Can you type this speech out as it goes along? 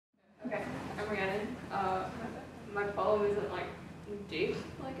My poem isn't like deep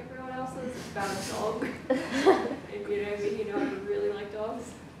like everyone else's. It's about a dog. If you know me, you know I really like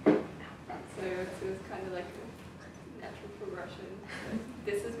dogs. So it was kind of like a natural progression.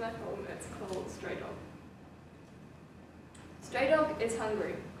 This is my poem. It's called Stray Dog. Stray dog is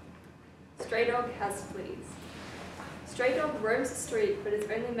hungry. Stray dog has fleas. Stray dog roams the street but is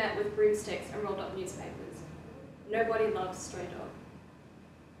only met with broomsticks and rolled up newspapers. Nobody loves Stray dog.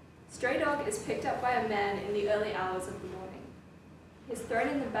 Stray dog is picked up by a man in the early hours of the morning. He is thrown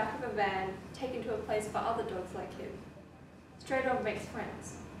in the back of a van, taken to a place for other dogs like him. Stray dog makes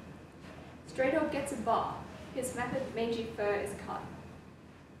friends. Stray dog gets a bath. His matted, mangy fur is cut.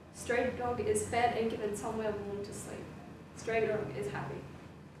 Stray dog is fed and given somewhere warm to sleep. Stray dog is happy.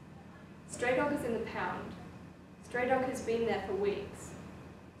 Stray dog is in the pound. Stray dog has been there for weeks.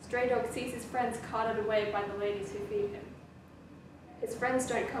 Stray dog sees his friends carted away by the ladies who feed him. His friends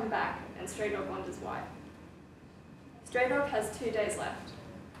don't come back, and Stray dog wonders why. Stray dog has 2 days left.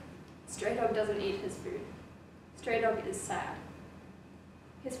 Stray dog doesn't eat his food. Stray dog is sad.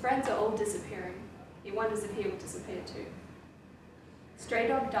 His friends are all disappearing. He wonders if he will disappear too. Stray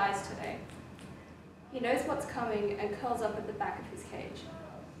dog dies today. He knows what's coming and curls up at the back of his cage.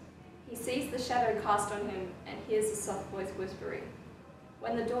 He sees the shadow cast on him and hears the soft voice whispering.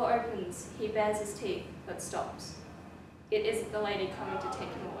 When the door opens, he bares his teeth, but stops. It isn't the lady coming to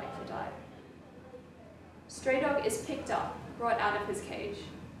take him away to die. Stray dog is picked up, brought out of his cage.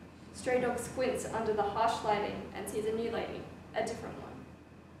 Stray dog squints under the harsh lighting and sees a new lady, a different one.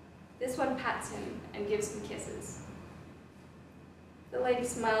 This one pats him and gives him kisses. The lady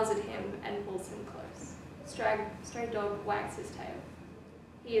smiles at him and pulls him close. Stray dog wags his tail.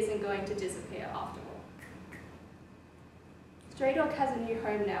 He isn't going to disappear after all. Stray dog has a new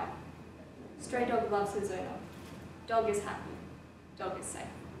home now. Stray dog loves his owner. Dog is happy. Dog is safe.